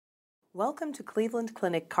Welcome to Cleveland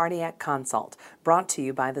Clinic Cardiac Consult, brought to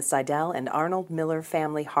you by the Seidel and Arnold Miller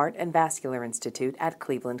Family Heart and Vascular Institute at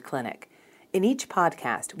Cleveland Clinic. In each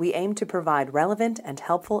podcast, we aim to provide relevant and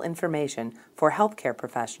helpful information for healthcare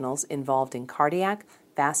professionals involved in cardiac,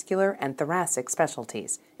 vascular, and thoracic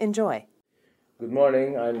specialties. Enjoy. Good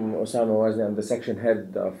morning, I'm Oussama Wazni. I'm the section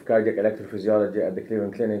head of cardiac electrophysiology at the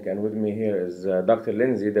Cleveland Clinic, and with me here is Dr.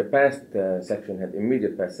 Lindsay, the past section head,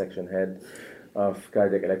 immediate past section head of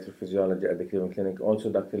cardiac electrophysiology at the Cleveland Clinic. Also,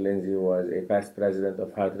 Dr. Lindsay was a past president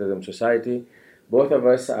of Heart Rhythm Society. Both of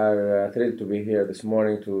us are thrilled to be here this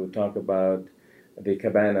morning to talk about the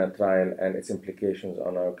CABANA trial and its implications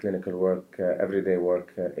on our clinical work, everyday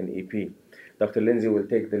work in EP. Dr. Lindsay will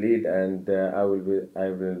take the lead, and I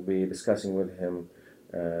will be discussing with him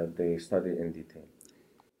the study in detail.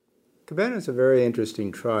 CABANA is a very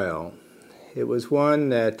interesting trial. It was one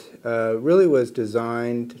that really was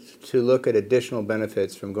designed to look at additional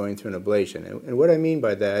benefits from going through an ablation. And what I mean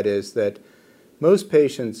by that is that most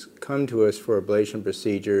patients come to us for ablation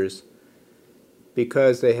procedures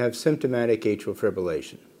because they have symptomatic atrial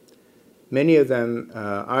fibrillation. Many of them,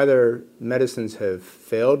 either medicines have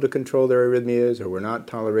failed to control their arrhythmias or were not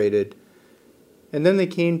tolerated, and then they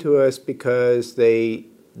came to us because they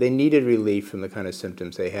needed relief from the kind of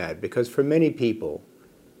symptoms they had. Because for many people,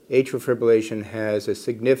 atrial fibrillation has a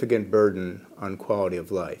significant burden on quality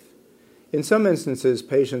of life. In some instances,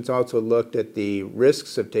 patients also looked at the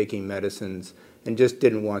risks of taking medicines and just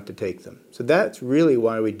didn't want to take them. So that's really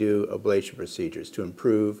why we do ablation procedures, to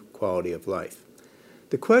improve quality of life.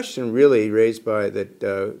 The question really raised by that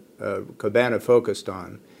CABANA focused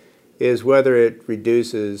on is whether it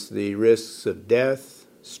reduces the risks of death,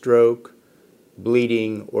 stroke,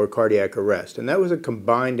 bleeding, or cardiac arrest. And that was a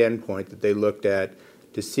combined endpoint that they looked at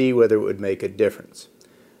to see whether it would make a difference.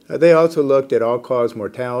 They also looked at all-cause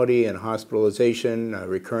mortality and hospitalization,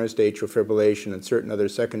 recurrence to atrial fibrillation, and certain other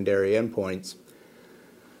secondary endpoints.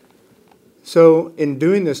 So in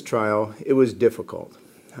doing this trial, it was difficult.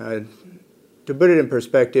 To put it in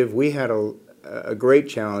perspective, we had a great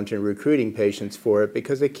challenge in recruiting patients for it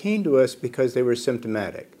because they came to us because they were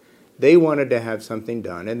symptomatic. They wanted to have something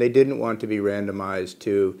done, and they didn't want to be randomized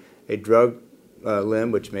to a drug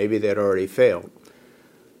limb, which maybe they'd already failed.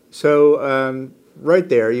 So right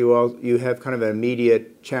there, you have kind of an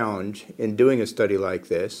immediate challenge in doing a study like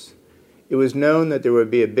this. It was known that there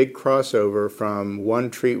would be a big crossover from one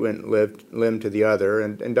treatment limb to the other,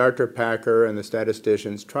 and Dr. Packer and the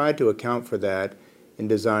statisticians tried to account for that in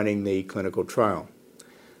designing the clinical trial.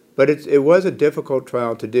 But it was a difficult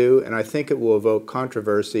trial to do, and I think it will evoke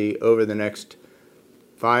controversy over the next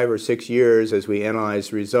 5 or 6 years as we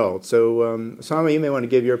analyze results. So, Oussama, you may want to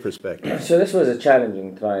give your perspective. So this was a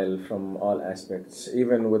challenging trial from all aspects,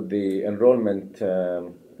 even with the enrollment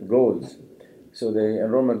goals. So the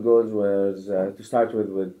enrollment goals was to start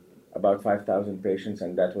with about 5,000 patients,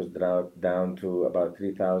 and that was dropped down to about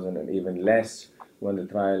 3,000 and even less when the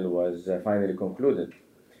trial was finally concluded.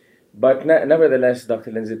 But nevertheless,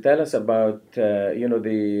 Dr. Lindsay, tell us about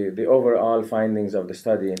the overall findings of the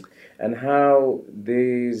study and how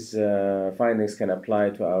these findings can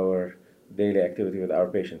apply to our daily activity with our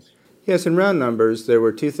patients. Yes, in round numbers, there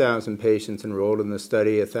were 2,000 patients enrolled in the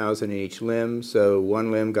study, 1,000 in each limb. So one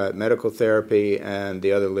limb got medical therapy and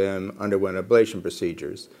the other limb underwent ablation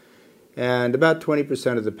procedures. And about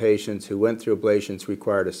 20% of the patients who went through ablations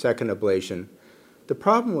required a second ablation. The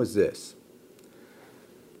problem was this.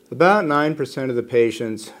 About 9% of the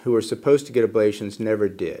patients who were supposed to get ablations never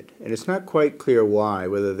did. And it's not quite clear why,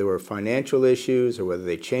 whether there were financial issues or whether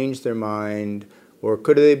they changed their mind or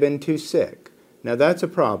could they have been too sick. Now that's a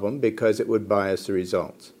problem because it would bias the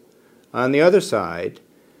results. On the other side,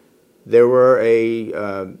 there were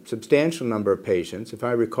a substantial number of patients, if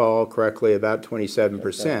I recall correctly, about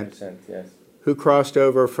 27%, yes, who crossed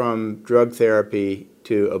over from drug therapy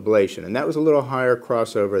to ablation. And that was a little higher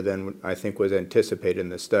crossover than I think was anticipated in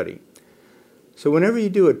the study. So whenever you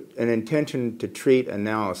do an intention to treat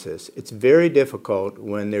analysis, it's very difficult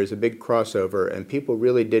when there's a big crossover and people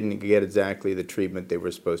really didn't get exactly the treatment they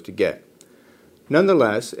were supposed to get.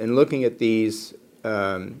 Nonetheless, in looking at these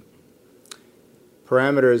parameters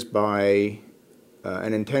by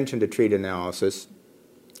an intention to treat analysis,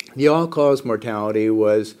 the all-cause mortality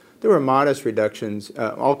there were modest reductions.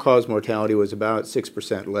 All-cause mortality was about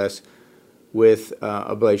 6% less with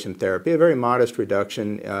ablation therapy, a very modest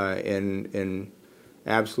reduction in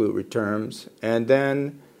absolute terms. And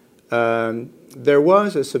then there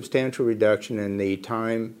was a substantial reduction in the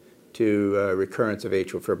time to recurrence of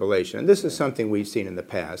atrial fibrillation. And this is something we've seen in the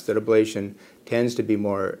past, that ablation tends to be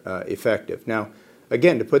more effective. Now,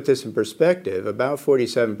 again, to put this in perspective, about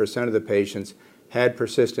 47% of the patients had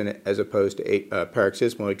persistent as opposed to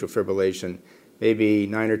paroxysmal atrial fibrillation. Maybe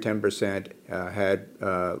 9 or 10% had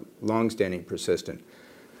long-standing persistent.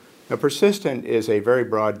 Now, persistent is a very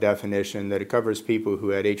broad definition that it covers people who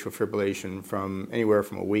had atrial fibrillation from anywhere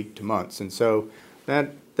from a week to months. And so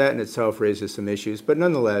that in itself raises some issues. But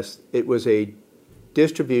nonetheless, it was a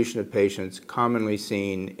distribution of patients commonly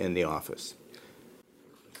seen in the office.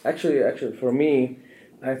 Actually, for me,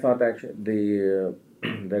 I thought the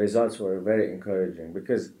results were very encouraging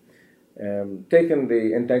because taking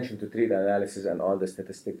the intention to treat analysis and all the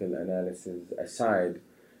statistical analysis aside,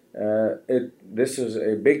 this was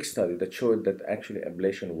a big study that showed that actually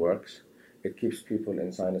ablation works. It keeps people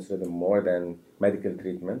in sinus rhythm more than medical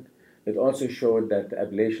treatment. It also showed that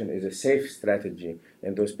ablation is a safe strategy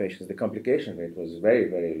in those patients. The complication rate was very,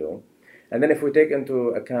 very low. And then if we take into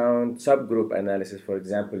account subgroup analysis, for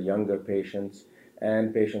example, younger patients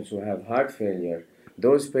and patients who have heart failure,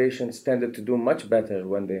 those patients tended to do much better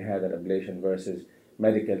when they had an ablation versus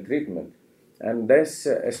medical treatment. And this,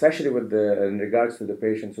 especially in regards to the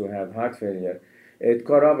patients who have heart failure, it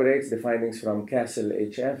corroborates the findings from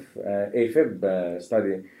CASTLE-HF AFib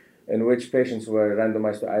study, in which patients were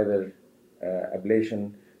randomized to either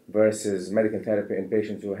ablation versus medical therapy in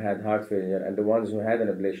patients who had heart failure, and the ones who had an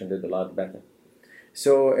ablation did a lot better.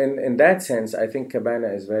 So in that sense, I think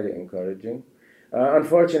CABANA is very encouraging.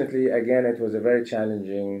 Unfortunately, again, it was a very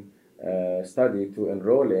challenging study to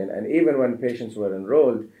enroll in, and even when patients were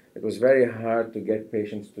enrolled, it was very hard to get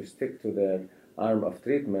patients to stick to their arm of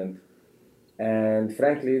treatment. And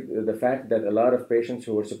frankly, the fact that a lot of patients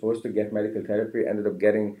who were supposed to get medical therapy ended up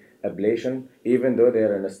getting ablation, even though they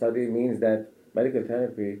are in a study, means that medical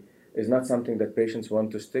therapy is not something that patients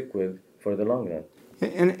want to stick with for the long run.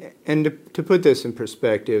 And to put this in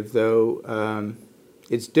perspective, though,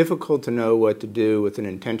 it's difficult to know what to do with an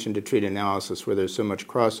intention to treat analysis where there's so much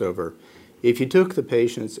crossover. If you took the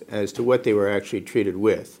patients as to what they were actually treated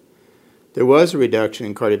with, there was a reduction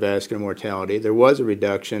in cardiovascular mortality. There was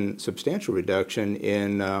a substantial reduction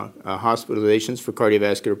in hospitalizations for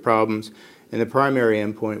cardiovascular problems, and the primary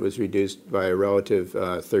endpoint was reduced by a relative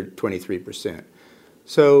 23%.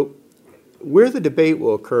 So where the debate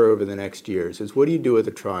will occur over the next years is what do you do with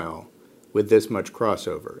a trial with this much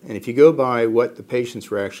crossover? And if you go by what the patients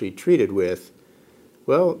were actually treated with,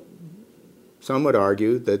 well, some would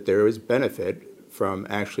argue that there is benefit from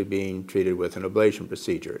actually being treated with an ablation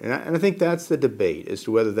procedure. And I think that's the debate as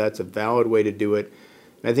to whether that's a valid way to do it.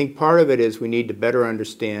 And I think part of it is we need to better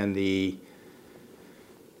understand the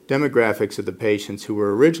demographics of the patients who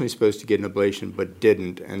were originally supposed to get an ablation but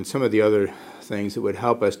didn't, and some of the other things that would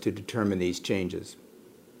help us to determine these changes.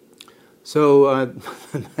 So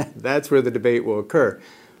that's where the debate will occur.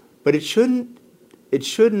 But it shouldn't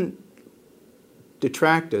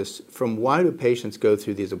detract us from why do patients go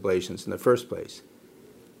through these ablations in the first place.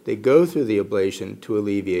 They go through the ablation to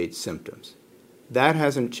alleviate symptoms. That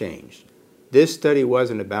hasn't changed. This study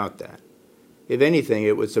wasn't about that. If anything,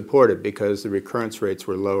 it was supported because the recurrence rates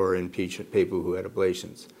were lower in people who had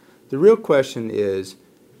ablations. The real question is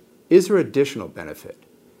there additional benefit?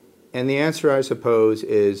 And the answer, I suppose,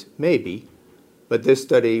 is maybe, but this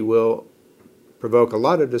study will provoke a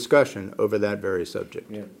lot of discussion over that very subject.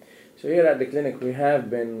 Yeah. So here at the clinic, we have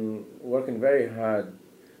been working very hard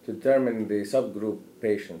to determine the subgroup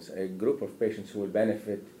patients, a group of patients who will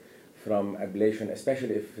benefit from ablation,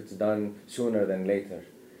 especially if it's done sooner than later.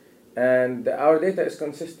 And our data is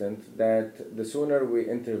consistent that the sooner we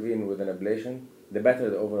intervene with an ablation, the better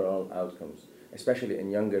the overall outcomes, especially in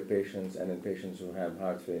younger patients and in patients who have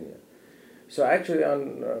heart failure. So actually,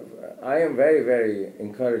 I am very, very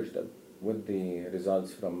encouraged with the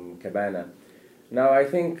results from CABANA. Now, I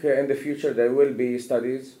think in the future there will be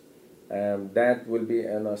studies that will be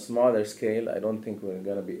on a smaller scale. I don't think we're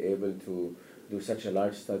going to be able to do such a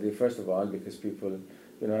large study, first of all, because people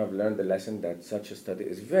have learned the lesson that such a study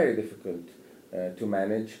is very difficult to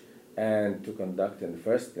manage and to conduct in the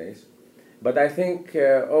first place. But I think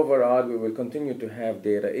overall we will continue to have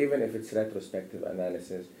data, even if it's retrospective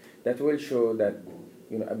analysis, that will show that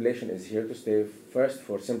ablation is here to stay, first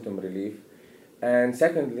for symptom relief, and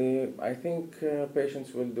secondly, I think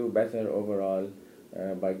patients will do better overall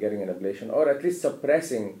by getting an ablation, or at least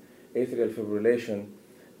suppressing atrial fibrillation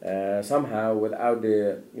somehow without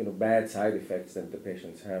the bad side effects that the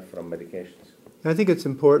patients have from medications. I think it's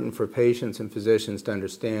important for patients and physicians to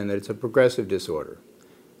understand that it's a progressive disorder.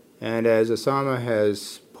 And as Oussama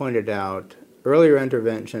has pointed out, earlier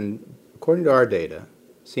intervention, according to our data,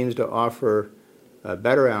 seems to offer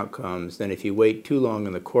better outcomes than if you wait too long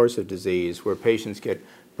in the course of disease where patients get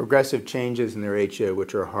progressive changes in their HO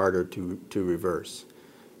which are harder to reverse.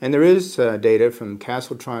 And there is data from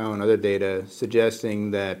Castle trial and other data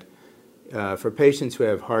suggesting that for patients who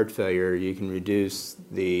have heart failure, you can reduce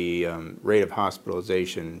the rate of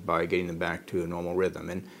hospitalization by getting them back to a normal rhythm.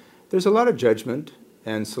 And there's a lot of judgment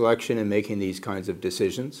and selection in making these kinds of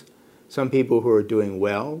decisions. Some people who are doing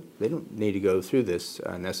well, they don't need to go through this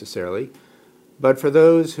necessarily. But for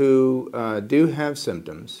those who do have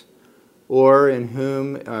symptoms, or in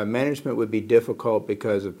whom management would be difficult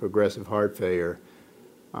because of progressive heart failure,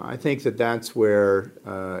 I think that that's where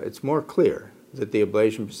it's more clear that the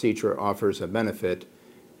ablation procedure offers a benefit.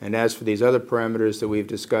 And as for these other parameters that we've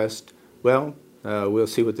discussed, well, we'll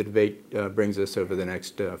see what the debate brings us over the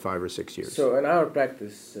next 5 or 6 years. So in our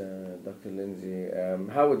practice, Dr. Lindsay,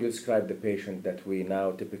 how would you describe the patient that we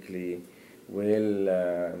now typically will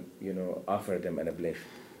offer them an ablation?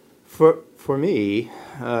 For me,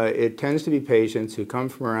 it tends to be patients who come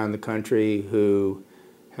from around the country who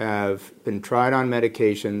have been tried on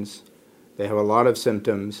medications, they have a lot of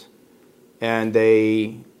symptoms, and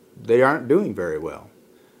they aren't doing very well.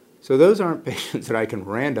 So those aren't patients that I can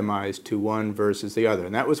randomize to one versus the other.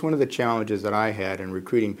 And that was one of the challenges that I had in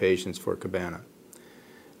recruiting patients for CABANA.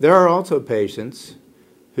 There are also patients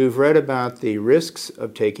who've read about the risks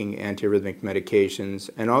of taking antiarrhythmic medications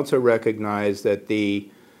and also recognize that the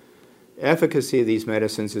efficacy of these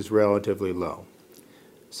medicines is relatively low.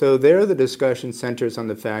 So there the discussion centers on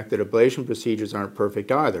the fact that ablation procedures aren't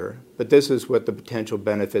perfect either, but this is what the potential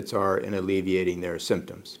benefits are in alleviating their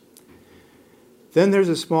symptoms. Then there's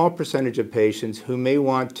a small percentage of patients who may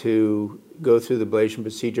want to go through the ablation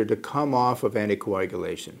procedure to come off of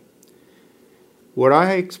anticoagulation. What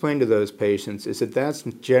I explain to those patients is that that's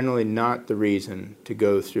generally not the reason to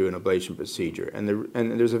go through an ablation procedure. And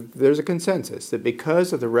there's a consensus that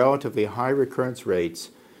because of the relatively high recurrence rates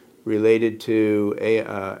related to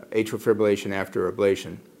atrial fibrillation after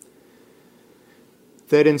ablation,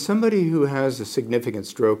 that in somebody who has a significant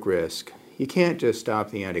stroke risk, you can't just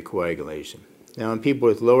stop the anticoagulation. Now, in people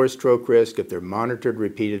with lower stroke risk, if they're monitored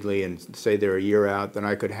repeatedly and say they're a year out, then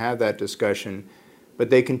I could have that discussion. But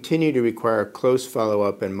they continue to require close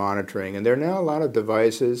follow-up and monitoring. And there are now a lot of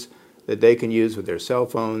devices that they can use with their cell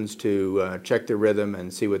phones to check their rhythm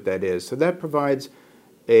and see what that is. So that provides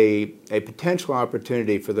a potential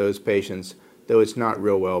opportunity for those patients, though it's not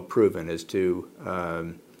real well proven as to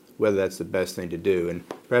whether that's the best thing to do. And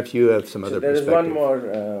perhaps you have some other perspective.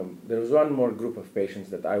 There is one more group of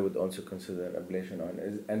patients that I would also consider ablation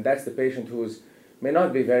on, and that's the patient who's may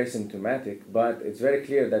not be very symptomatic, but it's very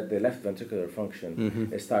clear that the left ventricular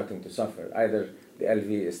function is starting to suffer. Either the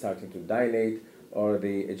LV is starting to dilate or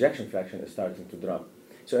the ejection fraction is starting to drop.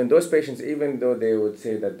 So in those patients, even though they would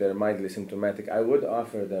say that they're mildly symptomatic, I would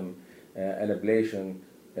offer them an ablation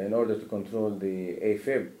in order to control the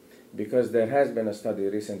AFib, because there has been a study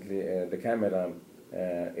recently, the CABANA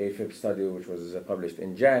AFib study, which was published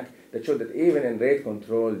in JACC, that showed that even in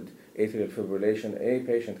rate-controlled atrial fibrillation, a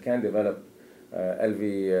patient can develop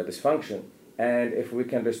LV dysfunction, and if we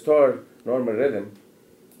can restore normal rhythm,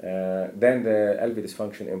 then the LV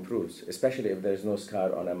dysfunction improves, especially if there's no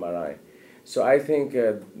scar on MRI. So I think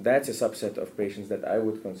that's a subset of patients that I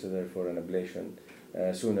would consider for an ablation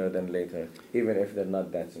sooner than later, even if they're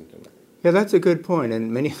not that symptomatic. Yeah, that's a good point.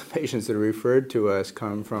 And many of the patients that are referred to us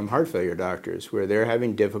come from heart failure doctors, where they're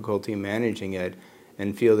having difficulty managing it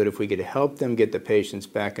and feel that if we could help them get the patients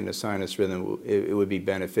back into sinus rhythm, it would be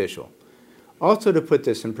beneficial. Also, to put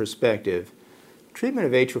this in perspective, treatment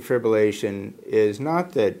of atrial fibrillation is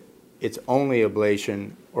not that it's only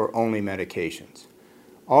ablation or only medications.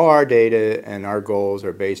 All our data and our goals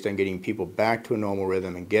are based on getting people back to a normal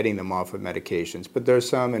rhythm and getting them off of medications, but there are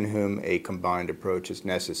some in whom a combined approach is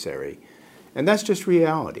necessary. And that's just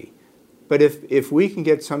reality. But if we can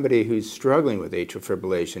get somebody who's struggling with atrial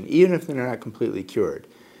fibrillation, even if they're not completely cured,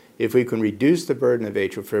 if we can reduce the burden of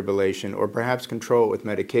atrial fibrillation or perhaps control it with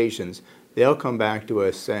medications, they'll come back to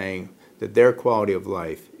us saying that their quality of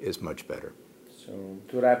life is much better. So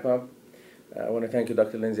to wrap up, I want to thank you,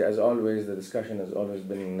 Dr. Lindsay. As always, the discussion has always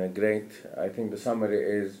been great. I think the summary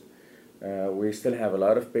is we still have a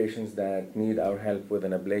lot of patients that need our help with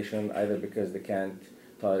an ablation, either because they can't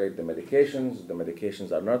tolerate the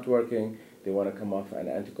medications are not working, they want to come off an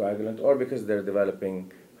anticoagulant, or because they're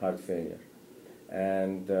developing heart failure.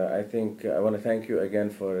 And I think I want to thank you again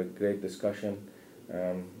for a great discussion.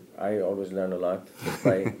 I always learn a lot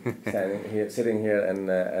by sitting here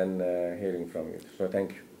and hearing from you. So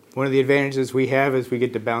thank you. One of the advantages we have is we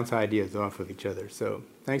get to bounce ideas off of each other. So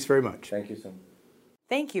thanks very much. Thank you so much.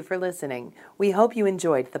 Thank you for listening. We hope you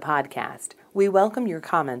enjoyed the podcast. We welcome your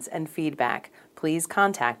comments and feedback. Please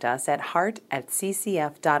contact us at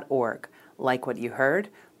heart@ccf.org. Like what you heard?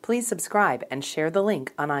 Please subscribe and share the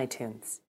link on iTunes.